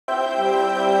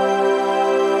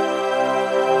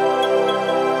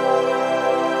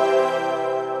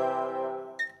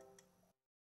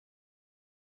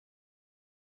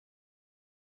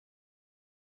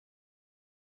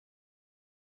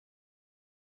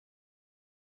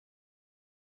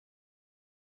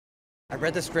I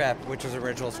read the script, which was an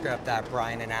original script that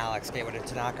Brian and Alex Gateway to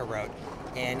Tanaka wrote.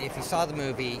 And if you saw the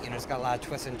movie, it's got a lot of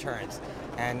twists and turns.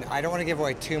 And I don't want to give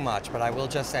away too much, but I will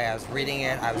just say I was reading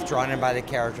it, I was drawn in by the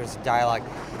characters, the dialogue,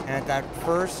 and at that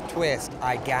first twist,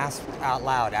 I gasped out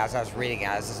loud as I was reading it.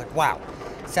 I was just like, wow.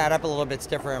 Sat up a little bit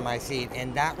stiffer in my seat,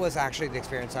 and that was actually the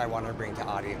experience I wanted to bring to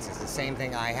audiences. The same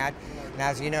thing I had. And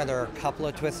as you know, there are a couple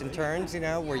of twists and turns,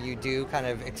 where you do kind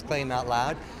of exclaim out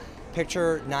loud.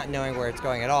 Picture not knowing where it's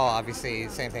going at all, obviously,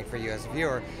 same thing for you as a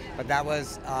viewer, but that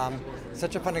was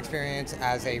such a fun experience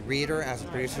as a reader, as a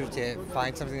producer, to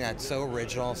find something that's so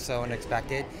original, so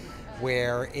unexpected,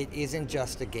 where it isn't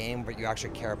just a game, but you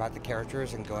actually care about the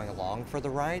characters and going along for the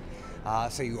ride.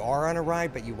 So you are on a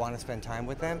ride, but you want to spend time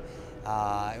with them.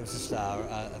 It was just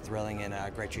a thrilling and a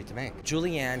great treat to me.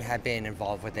 Julianne had been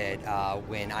involved with it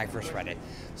when I first read it,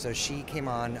 so she came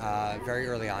on very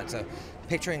early on. So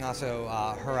picturing also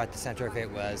her at the center of it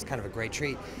was kind of a great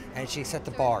treat, and she set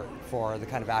the bar for the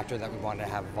kind of actor that we wanted to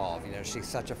have involved. She's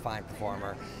such a fine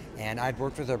performer, and I'd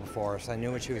worked with her before, so I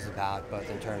knew what she was about, both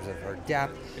in terms of her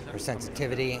depth, her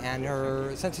sensitivity, and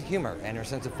her sense of humor, and her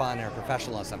sense of fun, and her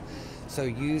professionalism. So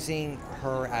using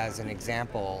her as an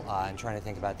example and trying to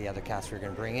think about the other cast we were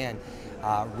going to bring in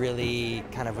really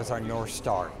kind of was our North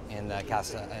Star in the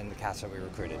cast that we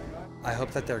recruited. I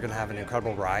hope that they're going to have an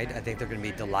incredible ride. I think they're going to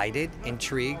be delighted,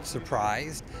 intrigued,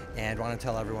 surprised, and want to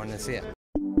tell everyone to see it.